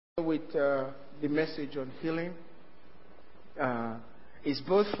with the message on healing. It's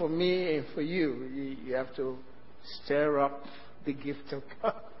both for me and for you. You have to stir up the gift of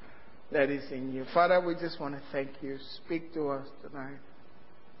God that is in you. Father, we just want to thank you. Speak to us tonight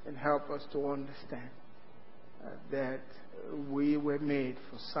and help us to understand that we were made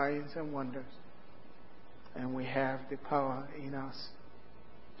for signs and wonders, and we have the power in us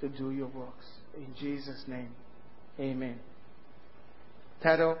to do your works. In Jesus' name, amen.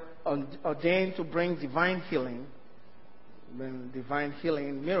 Title, Ordained to Bring Divine Healing. Divine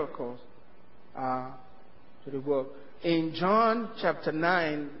healing, miracles to the world. In John chapter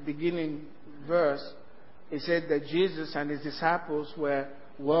 9, beginning verse, it said that Jesus and his disciples were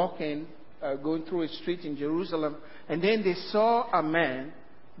walking, going through a street in Jerusalem, and then they saw a man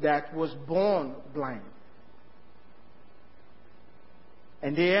that was born blind.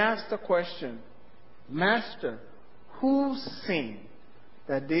 And they asked the question, Master, who sinned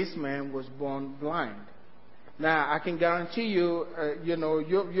that this man was born blind? Now, I can guarantee you,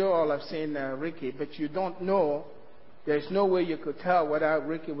 you all have seen Ricky, but you don't know. There's no way you could tell whether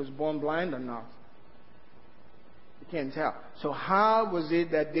Ricky was born blind or not. You can't tell. So how was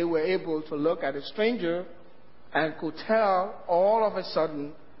it that they were able to look at a stranger and could tell all of a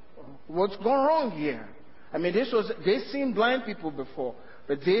sudden what's going wrong here? I mean, they've seen blind people before,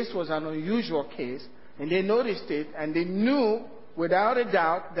 but this was an unusual case, and they noticed it, and they knew without a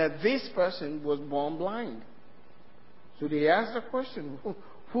doubt that this person was born blind. So they asked the question,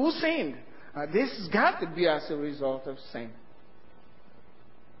 who sinned? This has got to be as a result of sin.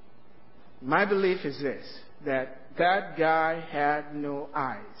 My belief is this, that guy had no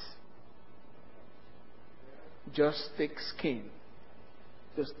eyes. Just thick skin.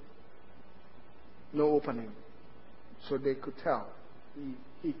 Just no opening. So they could tell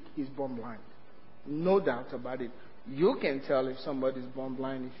he's born blind. No doubt about it. You can tell if somebody's born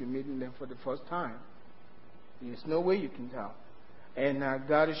blind if you're meeting them for the first time. There's no way you can tell. And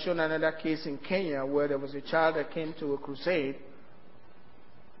God has shown another case in Kenya where there was a child that came to a crusade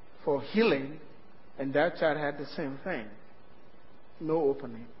for healing, and that child had the same thing. No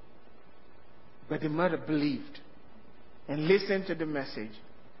opening. But the mother believed and listened to the message.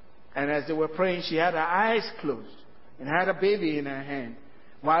 And as they were praying, she had her eyes closed and had a baby in her hand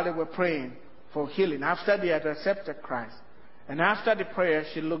while they were praying for healing after they had accepted Christ. And after the prayer,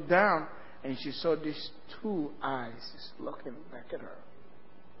 she looked down and she saw these two eyes just looking back at her.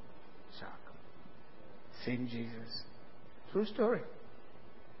 Shock. Same Jesus. True story.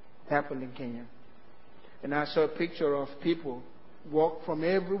 It happened in Kenya. And I saw a picture of people walk from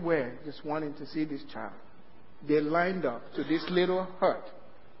everywhere just wanting to see this child. They lined up to this little hut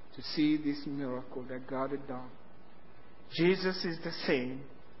to see this miracle that God had done. Jesus is the same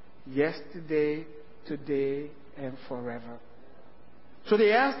yesterday, today, and forever. So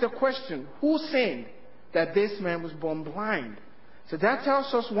they asked the question, who sinned that this man was born blind? So that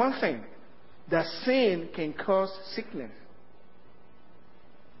tells us one thing, that sin can cause sickness.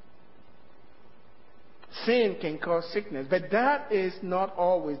 Sin can cause sickness, but that is not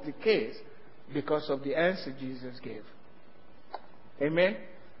always the case because of the answer Jesus gave. Amen?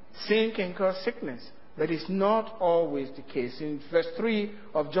 Sin can cause sickness, but it's not always the case. In verse 3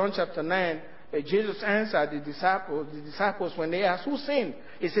 of John chapter 9, Jesus answered the disciples when they asked, who sinned?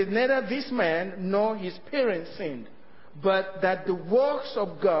 He said, neither this man nor his parents sinned, but that the works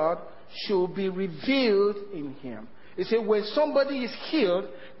of God should be revealed in him. He said, when somebody is healed,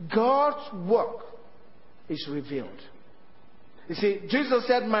 God's work is revealed. You see, Jesus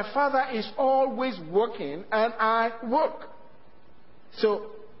said, my Father is always working and I work. So,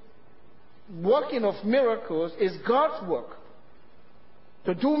 working of miracles is God's work.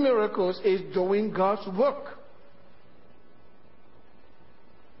 To do miracles is doing God's work.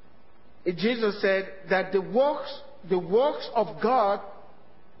 Jesus said that the works of God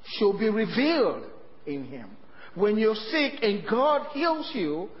should be revealed in him. When you're sick and God heals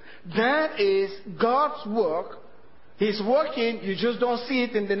you, that is God's work. He's working, you just don't see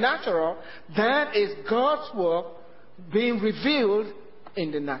it in the natural. That is God's work being revealed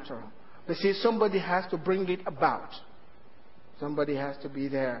in the natural. But see, somebody has to bring it about. Somebody has to be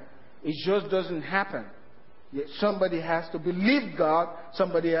there. It just doesn't happen. Somebody has to believe God.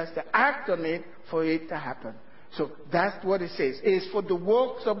 Somebody has to act on it for it to happen. So that's what it says. It is for the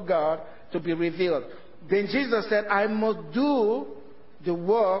works of God to be revealed. Then Jesus said, I must do the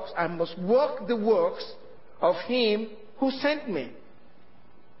works, I must work the works of him who sent me.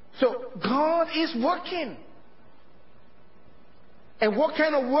 So God is working. And what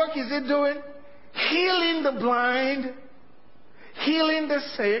kind of work is he doing? Healing the blind, healing the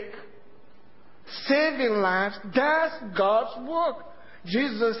sick, saving lives. That's God's work.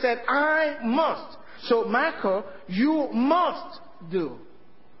 Jesus said, I must. So, Michael, you must do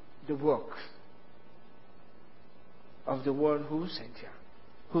the work of the one who sent you,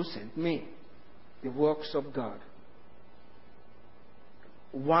 who sent me, the works of God.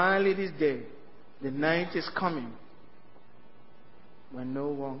 While it is day, the night is coming when no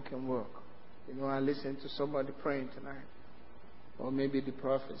one can work. I listened to somebody praying tonight. Or maybe the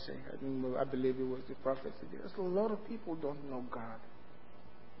prophet saying, I believe it was the prophet. There's a lot of people who don't know God.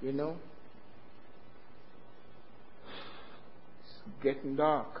 It's getting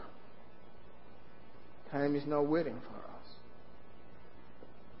dark. Time is not waiting for us.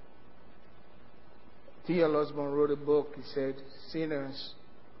 T.L. Osborne wrote a book. He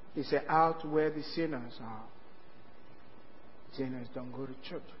said, out where the sinners are, sinners don't go to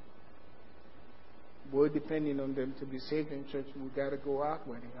church. We're depending on them to be saved in church. We've got to go out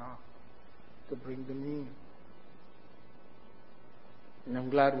where they are to bring them in. And I'm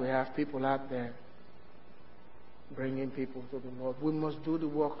glad we have people out there bringing people to the Lord. We must do the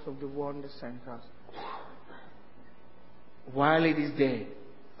works of the one that sent us. While it is day,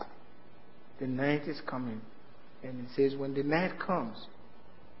 the night is coming. And it says when the night comes,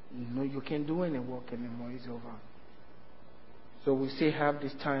 you can't do any work anymore. It's over. So we still have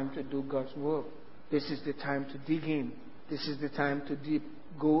this time to do God's work. This is the time to dig in. This is the time to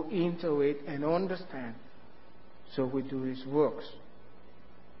go into it and understand. So we do His works.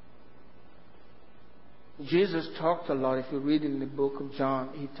 Jesus talked a lot. If you read in the book of John,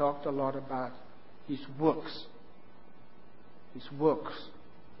 He talked a lot about His works. His works.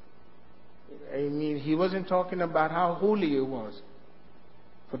 He wasn't talking about how holy He was,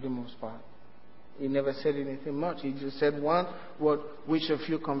 for the most part. He never said anything much. He just said one word, which of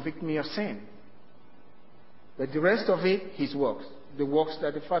you convict me of sin? But the rest of it, His works. The works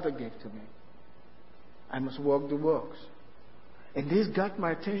that the Father gave to me. I must work the works. And this got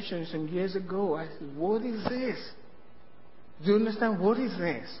my attention some years ago. I said, what is this? Do you understand? What is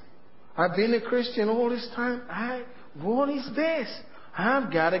this? I've been a Christian all this time. What is this?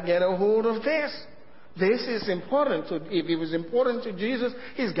 I've got to get a hold of this. This is important. If it was important to Jesus,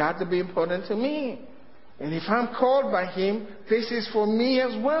 it's got to be important to me. And if I'm called by Him, this is for me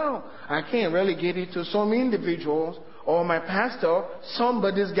as well. I can't relegate it to some individuals or my pastor.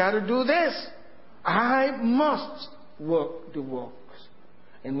 Somebody's got to do this. I must work the works.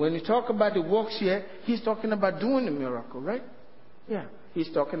 And when you talk about the works here, He's talking about doing the miracle, right? Yeah,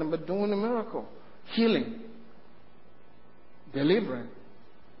 He's talking about doing the miracle. Healing. Delivering.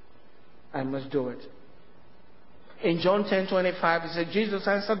 I must do it. In John 10:25, He said, Jesus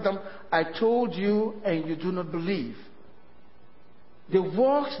answered them, I told you and you do not believe. The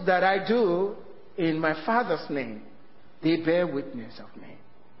works that I do in my Father's name, they bear witness of me.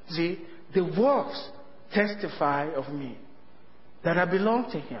 See, the works testify of me, that I belong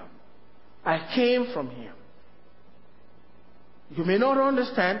to Him. I came from Him. You may not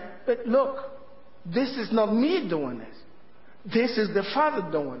understand, but look, this is not me doing this. This is the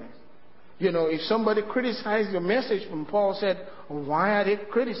Father doing it. If somebody criticized your message, when Paul said, why are they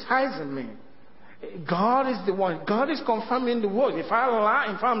criticizing me? God is the one. God is confirming the word. If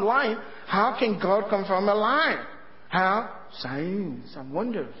I'm lying, how can God confirm a lie? How? Signs and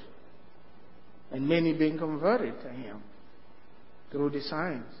wonders. And many being converted to Him through the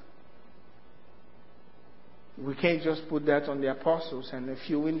signs. We can't just put that on the apostles and a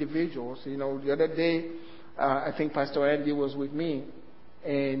few individuals. The other day, I think Pastor Andy was with me,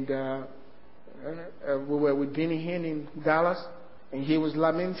 and we were with Benny Hinn in Dallas, and he was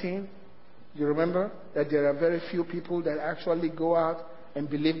lamenting. You remember that there are very few people that actually go out and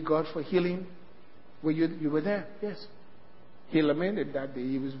believe God for healing. You were there? Yes. He lamented that day.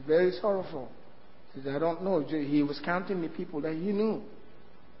 He was very sorrowful. He said, I don't know. He was counting the people that he knew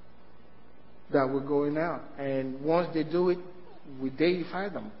that were going out. And once they do it, we deify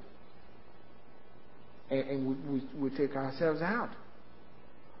them. And we take ourselves out.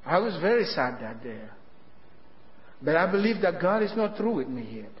 I was very sad that day. But I believe that God is not through with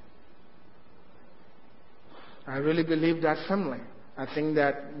me yet. I really believe that firmly. I think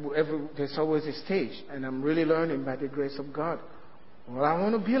that there's always a stage. And I'm really learning by the grace of God. Well, I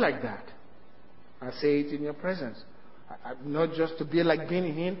want to be like that. I say it in your presence. Not just to be like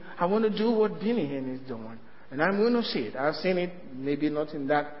Benny Hinn. I want to do what Benny Hinn is doing. And I'm going to see it. I've seen it, maybe not in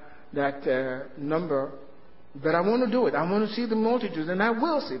that number, but I want to do it. I want to see the multitudes, and I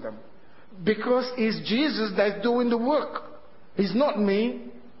will see them. Because it's Jesus that's doing the work. It's not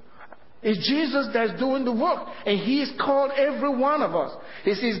me. It's Jesus that's doing the work. And He's called every one of us.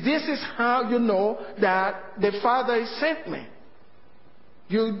 He says, this is how you know that the Father has sent me.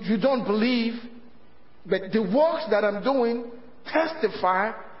 You don't believe, but the works that I'm doing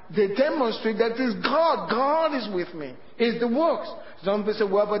testify, they demonstrate that it is God. God is with me. It's the works. Some people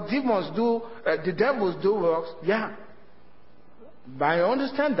say, well, but demons do, the devils do works. Yeah. But I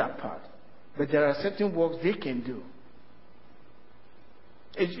understand that part. But there are certain works they can do.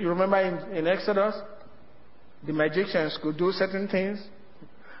 You remember in Exodus, the magicians could do certain things.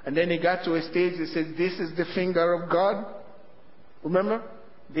 And then he got to a stage, he said, this is the finger of God. Remember?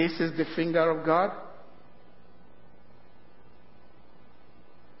 This is the finger of God.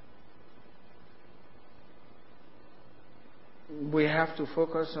 We have to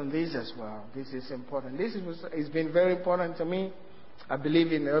focus on this as well. This is important. It's been very important to me. I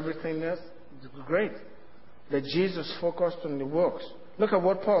believe in everything else. It's great that Jesus focused on the works. Look at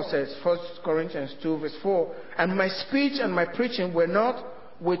what Paul says, 1 Corinthians 2 verse 4. And my speech and my preaching were not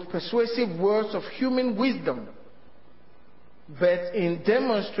with persuasive words of human wisdom, but in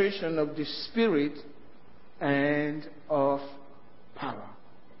demonstration of the Spirit and of power.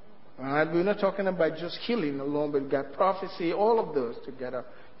 Alright, we're not talking about just healing alone, but we've got prophecy, all of those together.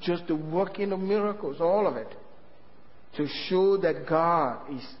 Just the working of miracles, all of it. To show that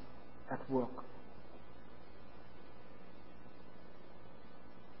God is at work.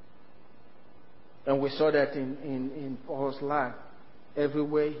 And we saw that in Paul's life.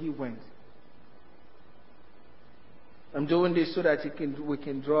 Everywhere he went. I'm doing this so that we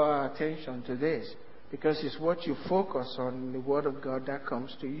can draw our attention to this. Because it's what you focus on in the Word of God that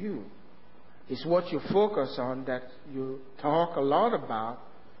comes to you. It's what you focus on that you talk a lot about,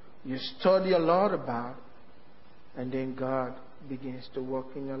 you study a lot about, and then God begins to work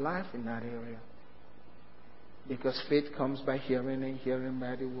in your life in that area. Because faith comes by hearing, and hearing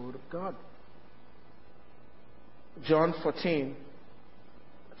by the Word of God. John 14,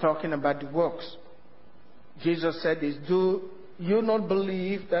 talking about the works. Jesus said this, do you not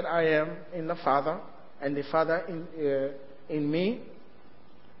believe that I am in the Father and the Father in me?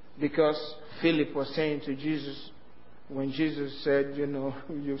 Because Philip was saying to Jesus, when Jesus said,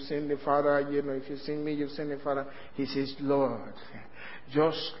 you've seen the Father, if you've seen me, you've seen the Father. He says, Lord,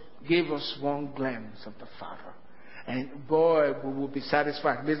 just give us one glimpse of the Father. And boy, we will be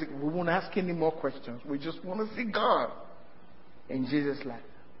satisfied. Basically, we won't ask any more questions. We just want to see God. And Jesus like,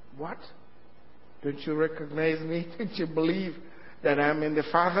 what? Don't you recognize me? Don't you believe that I'm in the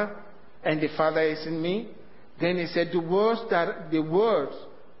Father and the Father is in me? Then he said, the words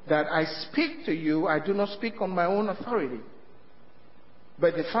that I speak to you, I do not speak on my own authority.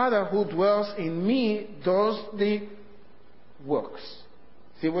 But the Father who dwells in me does the works.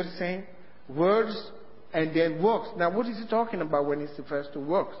 See what he's saying? Words and then works. Now what is he talking about when he refers to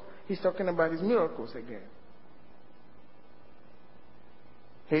works? He's talking about his miracles again.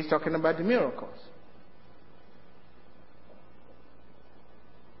 He's talking about the miracles.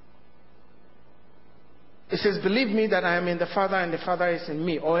 It says, believe me that I am in the Father and the Father is in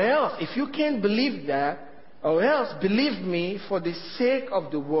me. Or else, if you can't believe that, or else believe me for the sake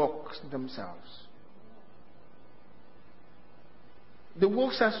of the works themselves. The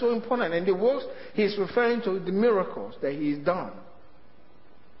works are so important. And the works, he's referring to the miracles that he's done.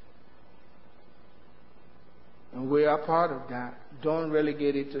 And we are part of that. Don't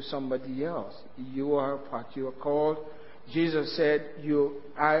relegate it to somebody else. You are a part. You are called. Jesus said, you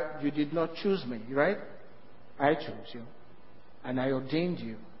did not choose me, right? I chose you. And I ordained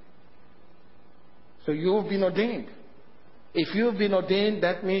you. So you've been ordained. If you've been ordained,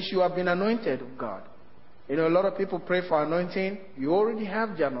 that means you have been anointed of God. A lot of people pray for anointing. You already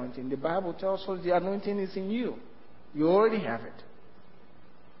have the anointing. The Bible tells us the anointing is in you. You already have it.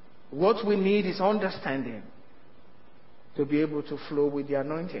 What we need is understanding to be able to flow with the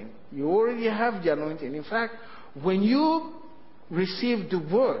anointing. You already have the anointing. In fact, when you receive the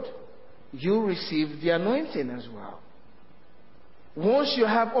word, you receive the anointing as well. Once you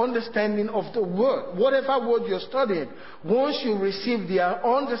have understanding of the word, whatever word you're studying, once you receive the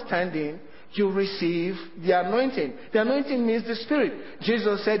understanding, you receive the anointing. The anointing means the Spirit.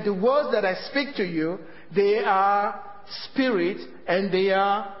 Jesus said, the words that I speak to you, they are spirit and they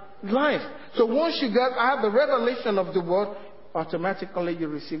are life. So once you have the revelation of the word, automatically you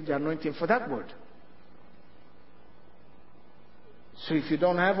receive the anointing for that word. So if you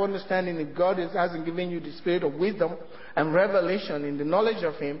don't have understanding, if God hasn't given you the spirit of wisdom and revelation in the knowledge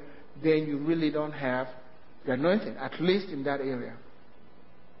of Him, then you really don't have the anointing, at least in that area.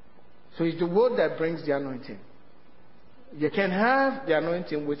 So it's the word that brings the anointing. You can have the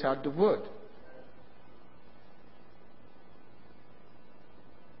anointing without the word.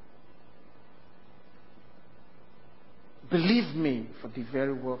 Believe me for the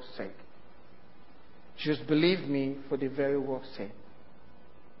very work's sake. Just believe me for the very work's sake.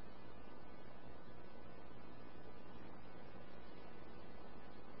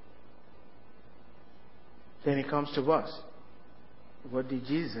 Then it comes to us. What did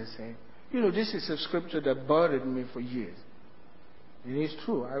Jesus say? This is a scripture that bothered me for years. It is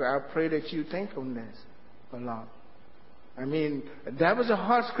true. I pray that you think on this a lot. That was a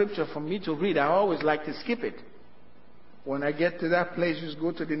hard scripture for me to read. I always like to skip it. When I get to that place, just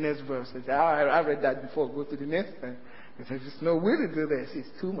go to the next verse. I say, I read that before. Go to the next one. There's no way to do this. It's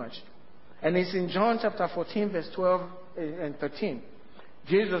too much. And it's in John chapter 14, verse 12 and 13.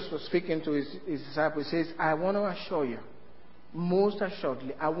 Jesus was speaking to his disciples. He says, I want to assure you, most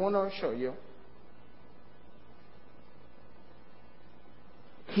assuredly, I want to assure you,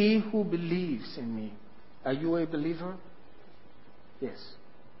 he who believes in me. Are you a believer? Yes.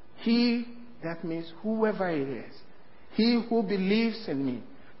 He, that means whoever it is. He who believes in me.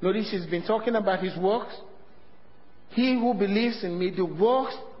 Notice he's been talking about his works. He who believes in me, the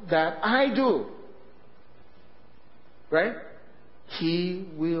works that I do, right? He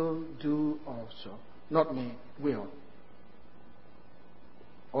will do also. Not me, will.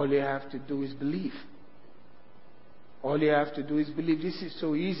 All you have to do is believe. All you have to do is believe. This is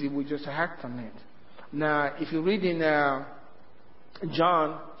so easy, we just act on it. Now, if you read in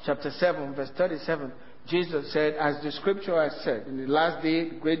John chapter 7, verse 37, Jesus said, as the scripture has said, in the last day,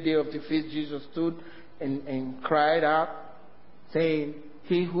 the great day of the feast, Jesus stood and cried out, saying,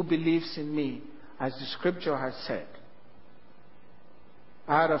 he who believes in me, as the scripture has said,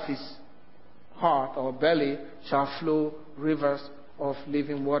 out of his heart or belly shall flow rivers of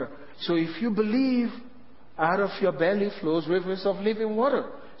living water. So if you believe, out of your belly flows rivers of living water.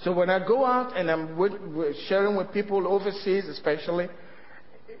 So when I go out and I'm sharing with people overseas, especially,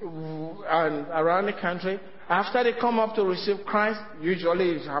 and around the country, after they come up to receive Christ,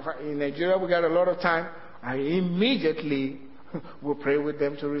 usually in Nigeria we got a lot of time, I immediately will pray with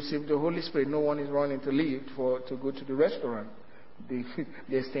them to receive the Holy Spirit. No one is running to leave to go to the restaurant.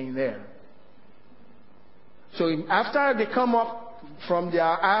 They're staying there. So after they come up from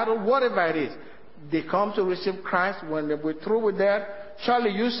their idol, whatever it is, they come to receive Christ. When we're through with that,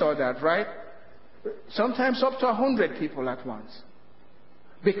 surely you saw that, right? Sometimes up to 100 people at once.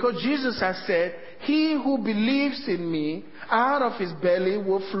 Because Jesus has said, he who believes in me, out of his belly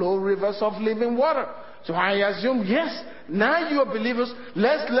will flow rivers of living water. So I assume, yes, now you are believers,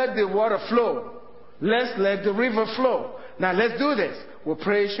 let's let the water flow. Let's let the river flow. Now let's do this. We'll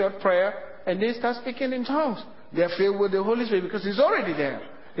pray a short prayer, and they start speaking in tongues. They're filled with the Holy Spirit because it's already there.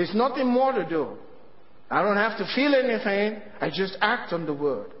 There's nothing more to do. I don't have to feel anything. I just act on the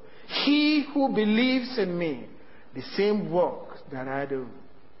word. He who believes in me, the same works that I do,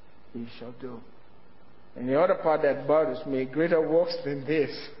 he shall do. And the other part that bothers me, greater works than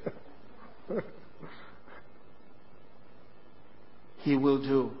this. He will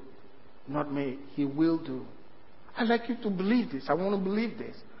do. Not me. He will do. I'd like you to believe this. I want to believe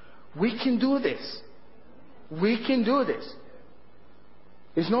this. We can do this. We can do this.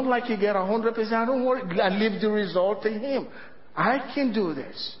 It's not like you get 100%. I don't worry. I leave the result to him. I can do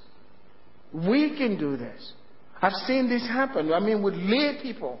this. We can do this. I've seen this happen. With lay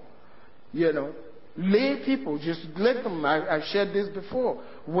people. Lay people. Just let them. I shared this before.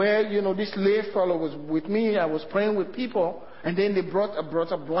 Where, this lay fellow was with me. I was praying with people. And then they brought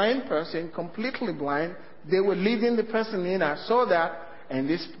a blind person, completely blind. They were leading the person in. I saw that. And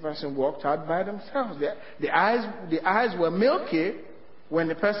this person walked out by themselves. The eyes were milky when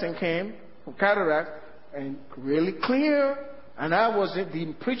the person came from cataract and really clear. And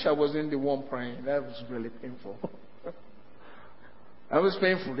the preacher wasn't the one praying. That was really painful. That was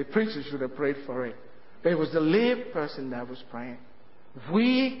painful. The preacher should have prayed for it. But it was the lay person that was praying.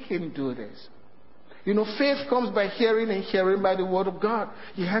 We can do this. Faith comes by hearing and hearing by the word of God.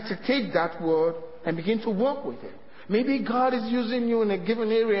 You have to take that word and begin to work with it. Maybe God is using you in a given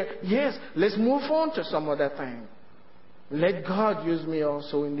area. Yes, let's move on to some other thing. Let God use me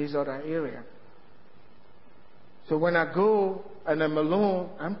also in this other area. So when I go and I'm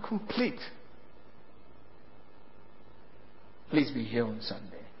alone, I'm complete. Please be here on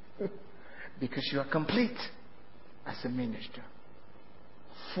Sunday. Because you are complete as a minister.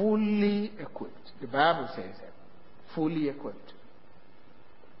 Fully equipped. The Bible says that. Fully equipped.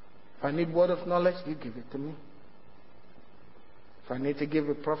 If I need word of knowledge, you give it to me. If I need to give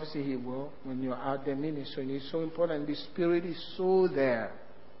a prophecy, he will. When you're out there ministering, it's so important. The Spirit is so there.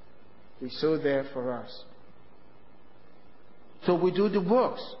 He's so there for us. So we do the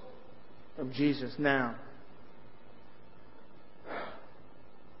works of Jesus now.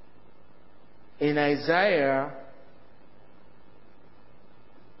 In Isaiah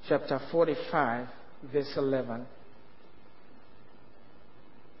chapter 45, verse 11.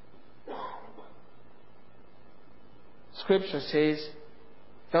 Scripture says,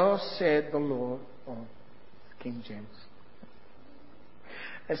 thus said the Lord, King James.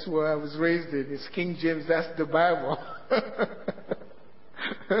 That's where I was raised in. It's King James. That's the Bible.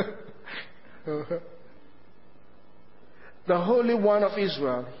 The Holy One of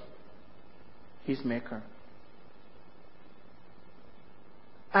Israel, his Maker.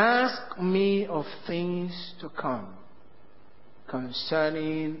 Ask me of things to come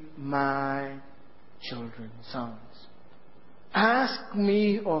concerning my children, sons. Ask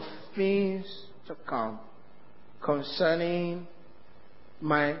me of things to come concerning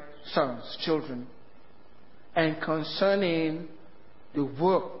my sons, children, and concerning the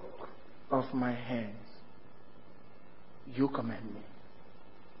work of my hands. You command me.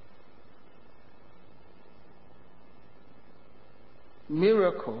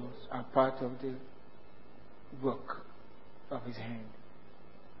 Miracles are part of the work of his hand.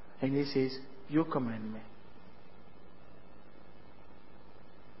 And he says, you command me.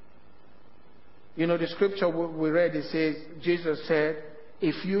 You know, the scripture we read, it says, Jesus said,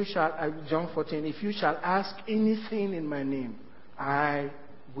 if you shall, John 14, if you shall ask anything in my name, I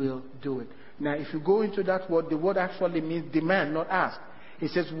will do it. Now, if you go into that word, the word actually means demand, not ask. He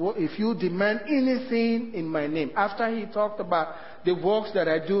says, if you demand anything in my name. After he talked about the works that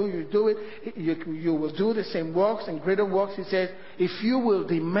I do, you do it, you will do the same works and greater works. He says, if you will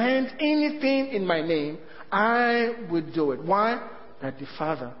demand anything in my name, I will do it. Why? That the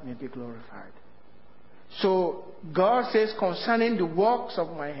Father may be glorified. So God says, concerning the works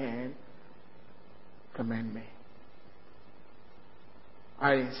of my hand, command me.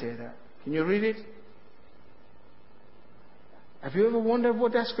 I didn't say that. Can you read it? Have you ever wondered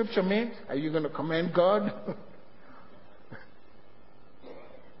what that scripture meant? Are you going to command God?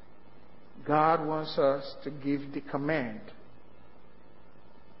 God wants us to give the command.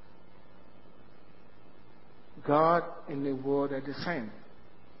 God and the Word are the same.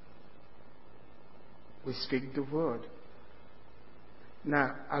 We speak the Word.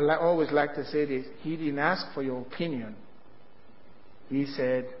 Now, I always like to say this. He didn't ask for your opinion. He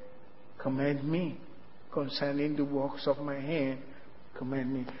said, command me concerning the works of my hand.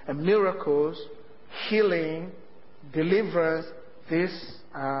 Command me. And miracles, healing, deliverance, these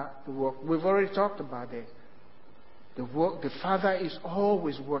are the work. We've already talked about this. The Father is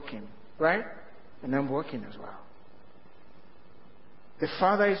always working, right? And I'm working as well. The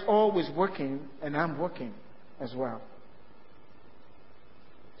Father is always working, and I'm working as well.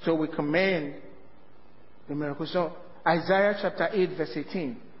 So we command the miracle. So Isaiah chapter 8 verse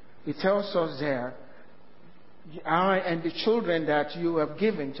 18, it tells us there, I and the children that you have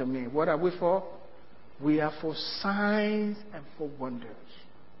given to me, what are we for? We are for signs and for wonders.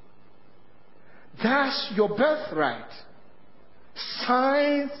 That's your birthright.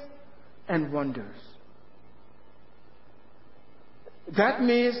 Signs and wonders. That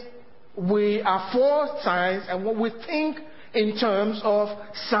means we are for signs, and what we think in terms of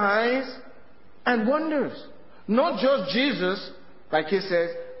signs and wonders. Not just Jesus, like he says,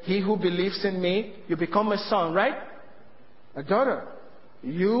 he who believes in me, you become a son, right? A daughter.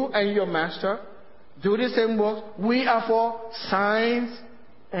 You and your master do the same work. We are for signs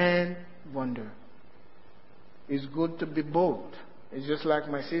and wonder. It's good to be bold. It's just like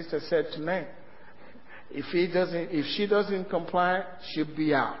my sister said tonight. If she doesn't comply, she'll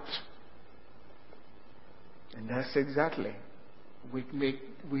be out. And that's exactly.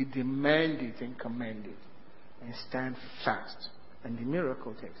 We demand it and command it and stand fast, and the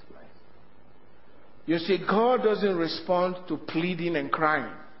miracle takes place. You see, God doesn't respond to pleading and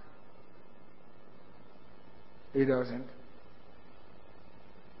crying. He doesn't.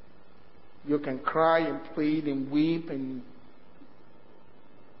 You can cry and plead and weep and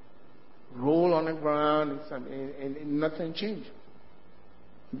roll on the ground and nothing changes.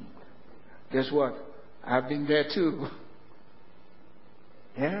 Guess what? I've been there too.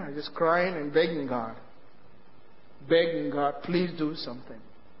 Yeah, just crying and begging God. Begging God, please do something.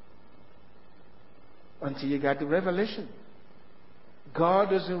 Until you got the revelation. God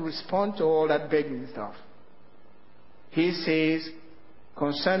doesn't respond to all that begging stuff. He says,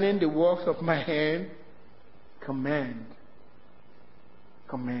 concerning the works of my hand, command.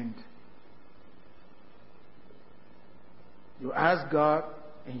 Command. You ask God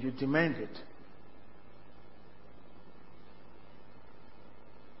and you demand it.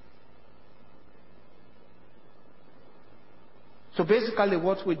 So basically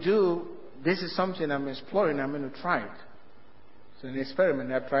what we do, this is something I'm exploring, I'm going to try it. It's an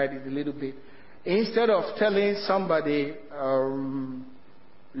experiment, I've tried it a little bit. Instead of telling somebody,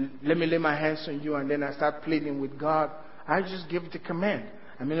 let me lay my hands on you and then I start pleading with God, I just give the command.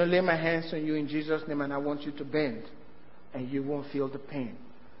 I'm going to lay my hands on you in Jesus' name and I want you to bend. And you won't feel the pain.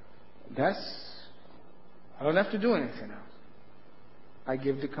 That's I don't have to do anything else. I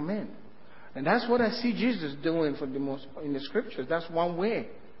give the command. And that's what I see Jesus doing in the scriptures. That's one way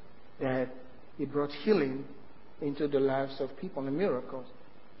that he brought healing into the lives of people and miracles.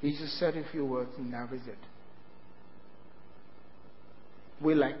 He just said a few words and that was it.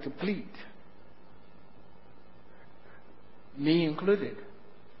 We like to plead. Me included.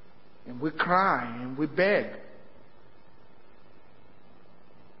 And we cry and we beg.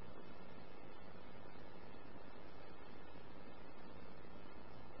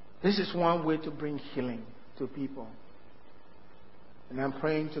 This is one way to bring healing to people. And I'm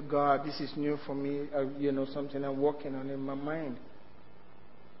praying to God, this is new for me, something I'm working on in my mind.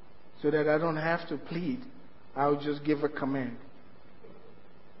 So that I don't have to plead. I'll just give a command.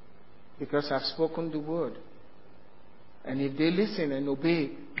 Because I've spoken the word. And if they listen and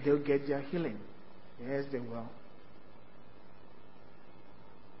obey, they'll get their healing. Yes, they will.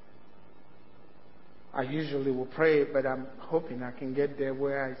 I usually will pray, but I'm hoping I can get there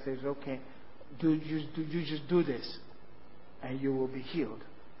where I say, okay, you just do this, and you will be healed.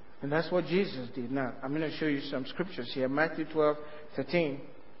 And that's what Jesus did. Now, I'm going to show you some scriptures here. Matthew 12:13.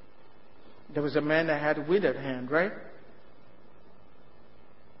 There was a man that had a withered hand, right?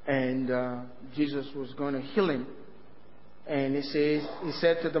 And Jesus was going to heal him. And he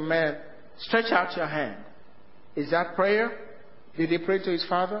said to the man, stretch out your hand. Is that prayer? Did he pray to his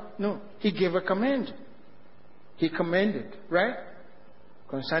father? No. He gave a command. He commanded, right?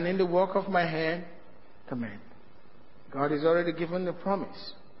 Concerning the work of my hand, command. God has already given the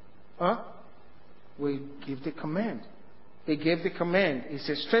promise. We give the command. He gave the command. He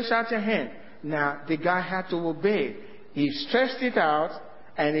said, stretch out your hand. Now, the guy had to obey. He stretched it out,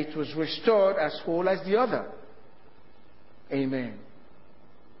 and it was restored as whole as the other. Amen.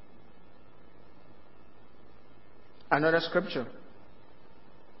 Another scripture.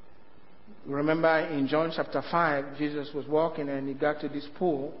 Remember in John chapter 5, Jesus was walking and he got to this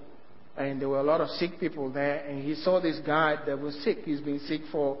pool and there were a lot of sick people there and he saw this guy that was sick. He's been sick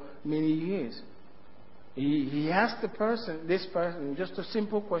for many years. He asked this person, just a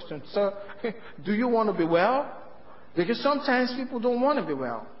simple question. Sir, do you want to be well? Because sometimes people don't want to be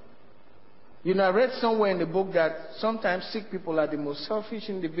well. I read somewhere in the book that sometimes sick people are the most selfish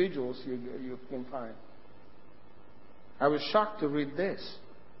individuals you can find. I was shocked to read this.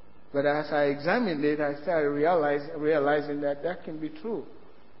 But as I examined it, I started realizing that can be true.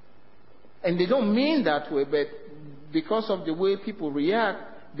 And they don't mean that way, but because of the way people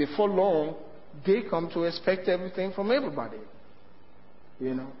react, before long, they come to expect everything from everybody.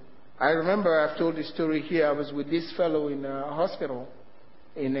 I remember I've told this story here. I was with this fellow in a hospital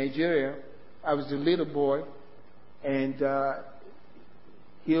in Nigeria. I was a little boy, and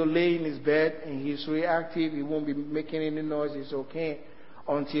he'll lay in his bed, and he's reactive. He won't be making any noise. It's okay.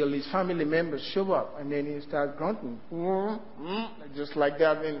 Until his family members show up, and then he starts grunting, just like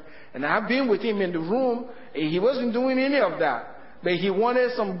that. And I've been with him in the room. He wasn't doing any of that, but he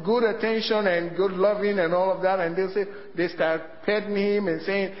wanted some good attention and good loving and all of that. And they start petting him and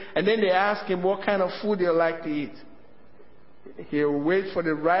saying, and then they ask him what kind of food they like to eat. He'll wait for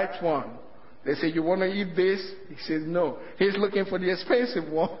the right one. They say, you want to eat this? He says, no. He's looking for the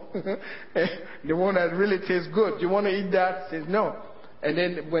expensive one, the one that really tastes good. You want to eat that? He says, no. And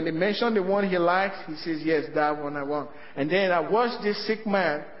then when they mention the one he likes, he says, yes, that one I want. And then I watched this sick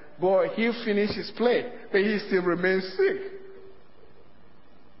man. Boy, he'll finish his plate, but he still remains sick.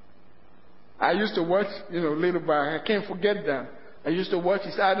 I used to watch, little boy, I can't forget that. I used to watch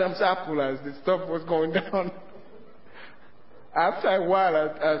his Adam's apple as the stuff was going down. After a while,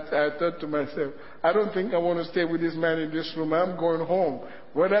 I thought to myself, I don't think I want to stay with this man in this room. I'm going home.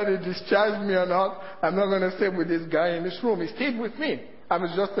 Whether they discharge me or not, I'm not going to stay with this guy in this room. He stayed with me. I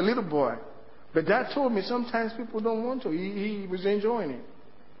was just a little boy. But Dad told me sometimes people don't want to. He was enjoying it.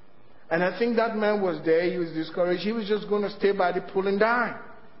 And I think that man was there. He was discouraged. He was just going to stay by the pool and die.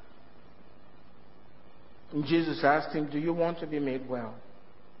 And Jesus asked him, do you want to be made well?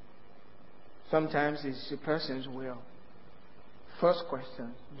 Sometimes it's the person's will. First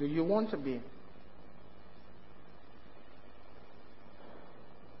question, do you want to be?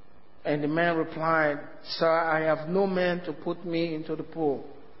 And the man replied, Sir, I have no man to put me into the pool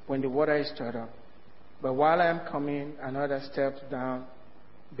when the water is stirred up. But while I am coming, another steps down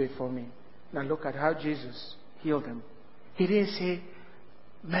before me. Now look at how Jesus healed him. He didn't say,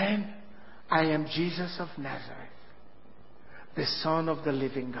 man, I am Jesus of Nazareth, the Son of the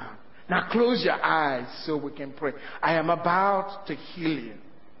living God. Now close your eyes so we can pray. I am about to heal you.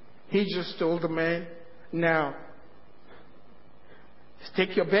 He just told the man, now,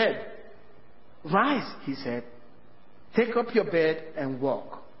 take your bed. Rise, he said. Take up your bed and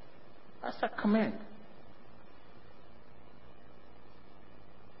walk. That's a command.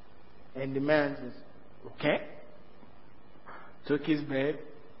 And the man says, okay. Took his bed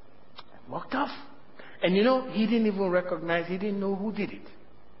and walked off. And he didn't even recognize, he didn't know who did it.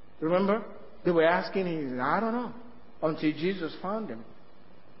 Remember? They were asking him, he said, I don't know. Until Jesus found him.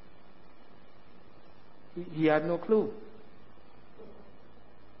 He had no clue.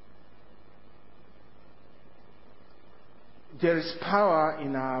 There is power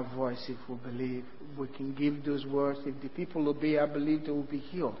in our voice if we believe. We can give those words. If the people obey, I believe they will be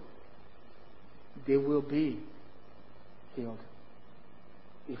healed. They will be healed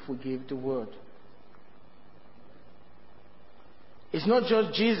if we give the word. It's not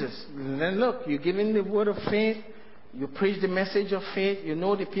just Jesus. Then look, you're giving the word of faith. You preach the message of faith. You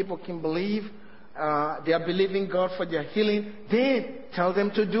know the people can believe. They are believing God for their healing. Then tell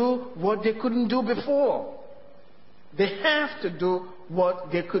them to do what they couldn't do before. They have to do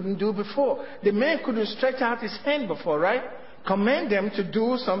what they couldn't do before. The man couldn't stretch out his hand before, right? Command them to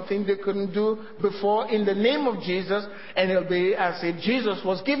do something they couldn't do before in the name of Jesus, and it'll be as if Jesus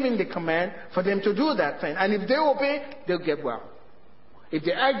was giving the command for them to do that thing. And if they obey, they'll get well. If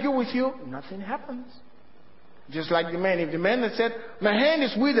they argue with you, nothing happens. Just like the man. If the man had said, my hand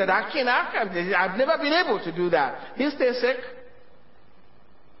is withered, I've never been able to do that, he'll stay sick.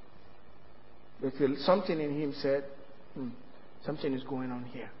 But something in him said, something is going on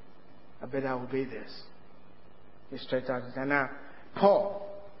here. I better obey this. He stretched out his hand. Now, Paul,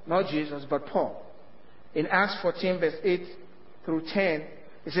 not Jesus, but Paul, in Acts 14, verse 8 through 10,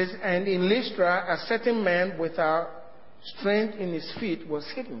 it says, and in Lystra, a certain man without strength in his feet was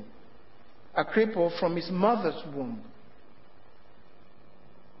sitting, a cripple from his mother's womb,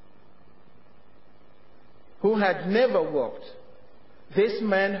 who had never walked. This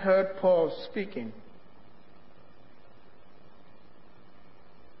man heard Paul speaking.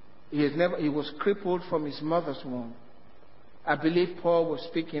 He was crippled from his mother's womb. I believe Paul was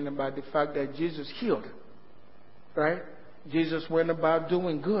speaking about the fact that Jesus healed. Right? Jesus went about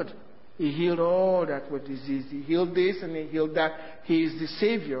doing good. He healed all that were diseased. He healed this and he healed that. He is the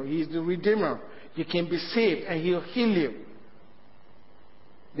Savior. He is the Redeemer. You can be saved and He'll heal you.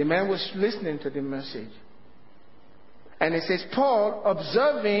 The man was listening to the message. And it says, Paul,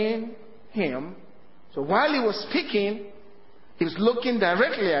 observing him, so while he was speaking, he was looking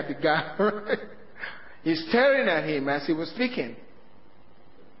directly at the guy. Right? He's staring at him as he was speaking.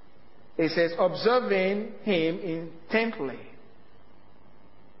 It says, observing him intently.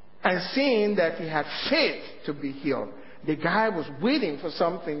 And seeing that he had faith to be healed. The guy was waiting for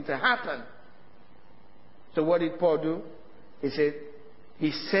something to happen. So what did Paul do?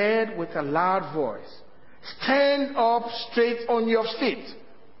 He said with a loud voice, stand up straight on your feet.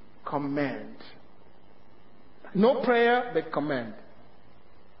 Command. No prayer, but command.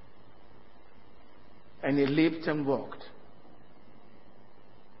 And he leaped and walked.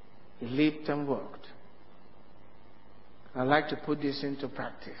 He leaped and walked. I like to put this into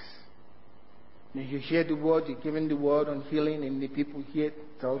practice. When you hear the word, you're giving the word on healing, and the people hear,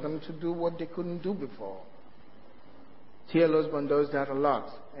 tell them to do what they couldn't do before. T.L. Osborne does that a lot,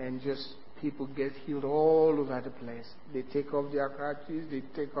 and just people get healed all over the place. They take off their crutches, they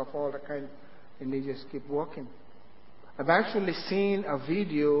take off all the kind, and they just keep walking. I've actually seen a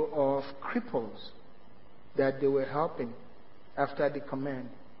video of cripples that they were helping after the command.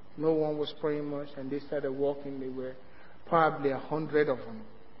 No one was praying much, and they started walking. There were probably 100 of them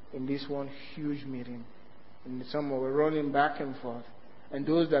in this one huge meeting. And some were running back and forth. And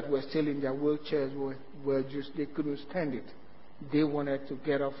those that were still in their wheelchairs were just, they couldn't stand it. They wanted to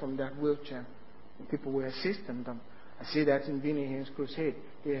get up from that wheelchair. And people were assisting them. I see that in Vinnie Hines' crusade.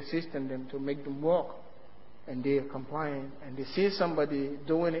 They're assisting them to make them walk. And they are complying. And they see somebody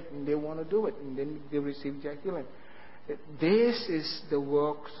doing it, and they want to do it. And then they receive their healing. This is the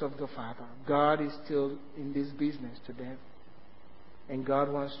works of the Father. God is still in this business today. And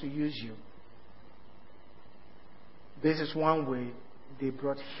God wants to use you. This is one way they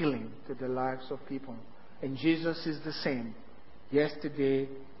brought healing to the lives of people. And Jesus is the same. Yesterday,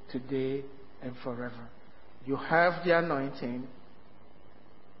 today, and forever. You have the anointing.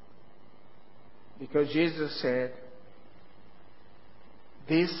 Because Jesus said,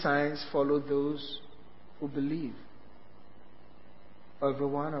 these signs follow those who believe. Every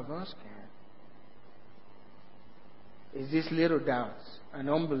one of us can. It's these little doubts and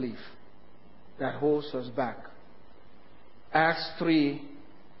unbelief that holds us back. Acts 3.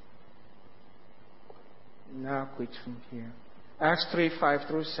 Now quit from here. Acts 3, 5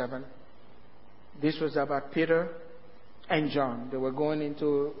 through 7. This was about Peter and John. They were going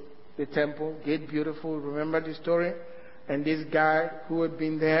into the temple, Gate Beautiful. Remember the story? And this guy who had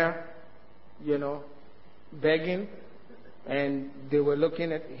been there, begging, And he was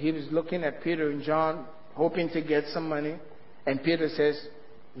looking at Peter and John, hoping to get some money. And Peter says,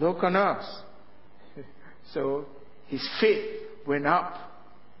 look on us. So his faith went up.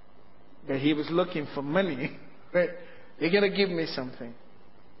 That he was looking for money. Right? They're going to give me something.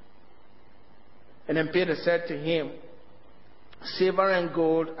 And then Peter said to him, silver and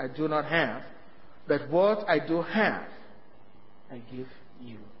gold I do not have, but what I do have, I give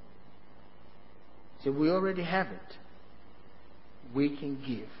you. So we already have it. We can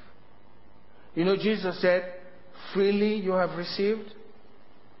give. You know, Jesus said, freely you have received,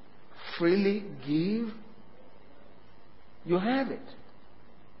 freely give. You have it.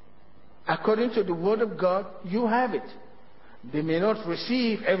 According to the Word of God, you have it. They may not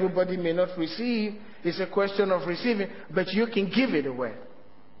receive, everybody may not receive. It's a question of receiving, but you can give it away.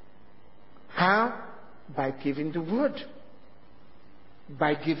 How? By giving the Word.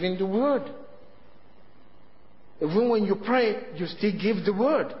 By giving the Word. Even when you pray, you still give the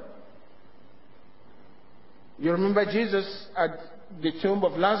Word. You remember Jesus at the tomb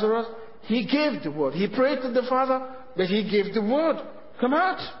of Lazarus? He gave the Word. He prayed to the Father, but he gave the Word. Come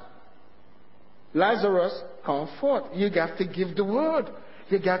out. Lazarus, come forth. You got to give the Word.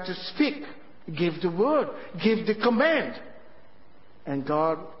 You got to speak. Give the Word. Give the command. And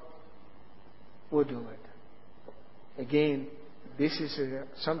God will do it. Again, this is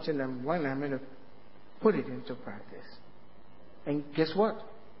something I'm going to put it into practice. And guess what?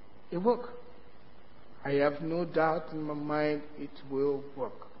 It worked. I have no doubt in my mind it will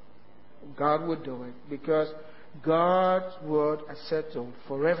work. God will do it because God's word is settled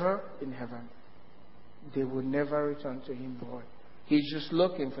forever in heaven. They will never return to him void. He's just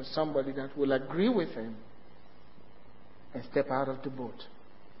looking for somebody that will agree with him and step out of the boat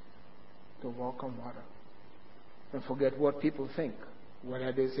to walk on water and forget what people think.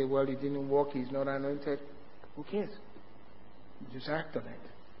 Whether they say, well, he didn't walk, he's not anointed. Who cares? Just act on it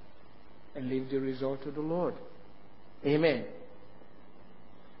and leave the result to the Lord. Amen.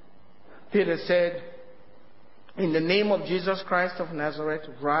 Peter said, in the name of Jesus Christ of Nazareth,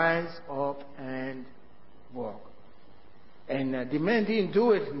 rise up and walk. And the man didn't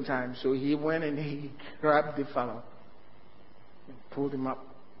do it in time, so he went and he grabbed the fellow and pulled him up.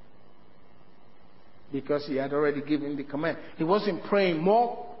 Because he had already given the command. He wasn't praying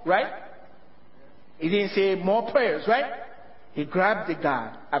more, right? He didn't say more prayers, right? He grabbed the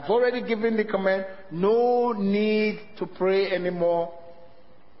guy. I've already given the command. No need to pray anymore.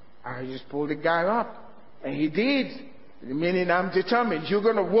 I just pulled the guy up. And he did. Meaning I'm determined. You're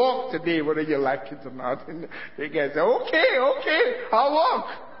going to walk today whether you like it or not. And the guy said, okay, I'll walk.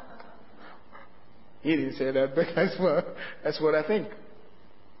 He didn't say that, but that's what I think.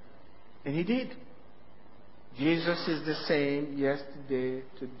 And he did. Jesus is the same yesterday,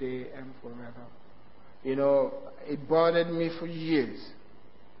 today, and forever. You know, it bothered me for years.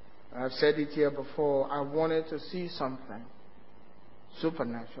 I've said it here before. I wanted to see something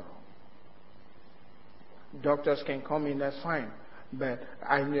supernatural. Doctors can come in, that's fine. But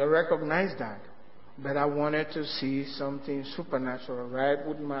I recognize that. But I wanted to see something supernatural right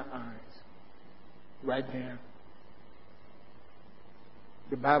with my eyes. Right there.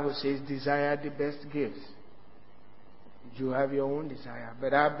 The Bible says, desire the best gifts. You have your own desire.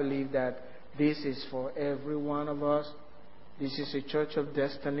 But I believe that this is for every one of us. This is a church of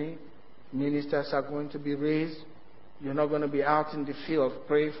destiny. Ministers are going to be raised. You're not going to be out in the field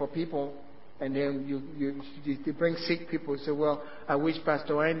praying for people. And then you bring sick people and say, well, I wish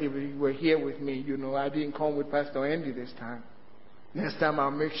Pastor Andy were here with me. You know, I didn't come with Pastor Andy this time. Next time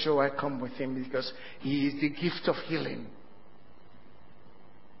I'll make sure I come with him because he is the gift of healing.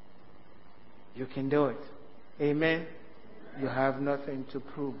 You can do it. Amen. You have nothing to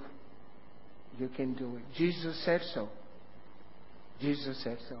prove. You can do it. Jesus said so. Jesus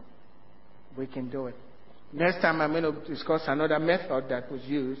said so. We can do it. Next time I'm going to discuss another method that was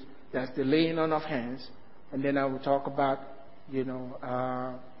used. That's the laying on of hands. And then I will talk about,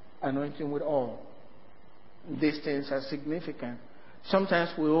 anointing with oil. These things are significant. Sometimes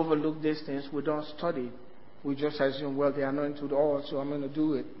we overlook these things. We don't study. We just assume, well, they're anointed with oil, so I'm going to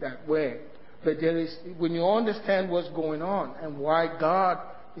do it that way. But when you understand what's going on and why God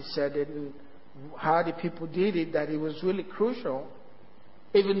said it and how the people did it, that it was really crucial.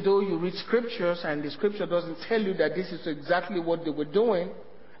 Even though you read scriptures and the scripture doesn't tell you that this is exactly what they were doing,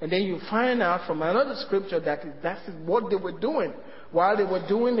 and then you find out from another scripture that that's what they were doing. While they were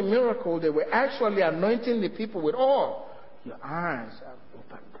doing the miracle, they were actually anointing the people with oil. Your eyes are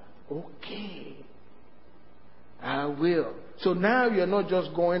opened. Okay. I will. So now you're not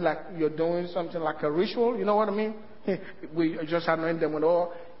just going like you're doing something like a ritual. You know what I mean? We just anoint them with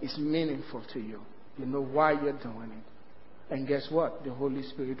oil. It's meaningful to you. You know why you're doing it. And guess what? The Holy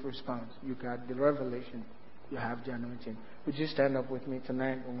Spirit responds. You got the revelation. You have the anointing. Would you stand up with me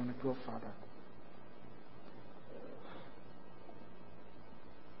tonight? We want to go further.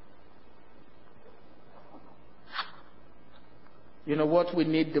 You know what we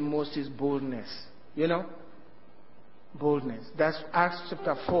need the most is boldness. You know? Boldness. That's Acts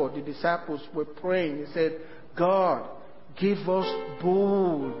chapter 4. The disciples were praying. They said, God, give us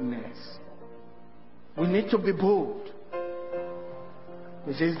boldness. We need to be bold.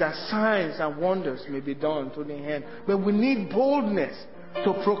 It says that signs and wonders may be done to the hand. But we need boldness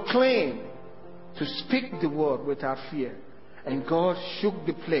to proclaim, to speak the word without fear. And God shook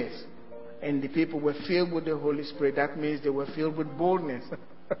the place. And the people were filled with the Holy Spirit. That means they were filled with boldness.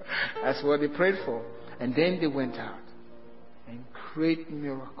 That's what they prayed for. And then they went out. And great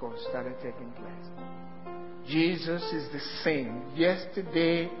miracles started taking place. Jesus is the same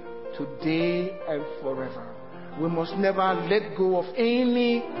yesterday, today, and forever. We must never let go of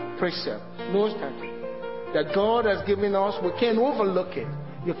any precept, no statute that God has given us. We can't overlook it.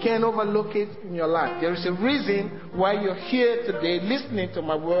 You can't overlook it in your life. There is a reason why you're here today listening to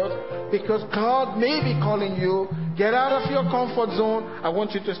my words, because God may be calling you. Get out of your comfort zone. I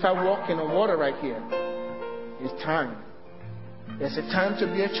want you to start walking on water right here. It's time. There's a time to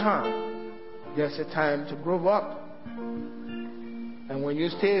be a child. There's a time to grow up. And when you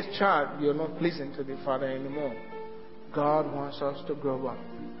stay as a child, you're not pleasing to the Father anymore. God wants us to grow up.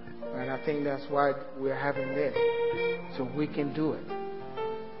 And I think that's why we're having this. So we can do it.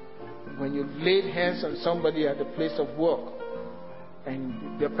 When you've laid hands on somebody at the place of work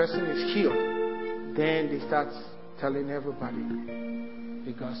and the person is healed, then they start telling everybody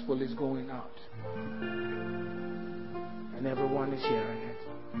the gospel is going out. And everyone is hearing it.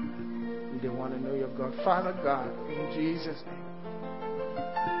 And they want to know your God. Father God, in Jesus' name,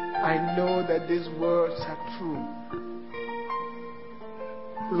 I know that these words are true.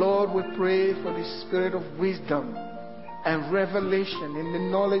 Lord, we pray for the spirit of wisdom and revelation in the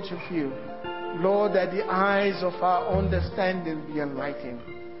knowledge of you. Lord, that the eyes of our understanding be enlightened,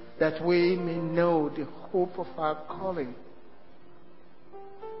 that we may know the hope of our calling,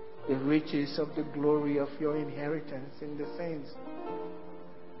 the riches of the glory of your inheritance in the saints,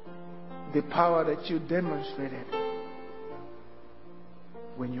 the power that you demonstrated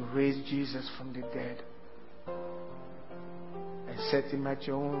when you raised Jesus from the dead and set him at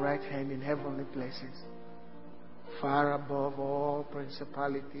your own right hand in heavenly places, far above all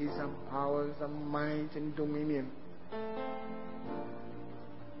principalities and powers and might and dominion.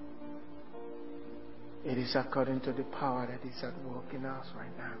 It is according to the power that is at work in us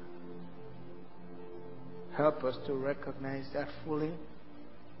right now. Help us to recognize that fully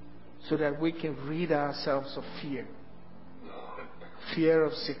so that we can rid ourselves of fear. Fear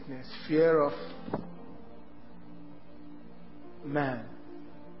of sickness, fear of man,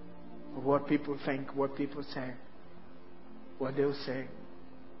 of what people think, what people say, what they'll say,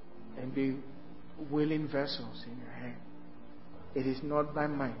 and be willing vessels in your hand. It is not by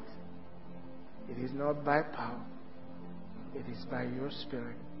might. It is not by power. It is by your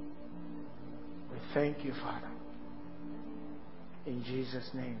Spirit. We thank you, Father. In Jesus'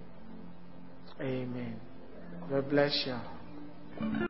 name, amen. God bless you.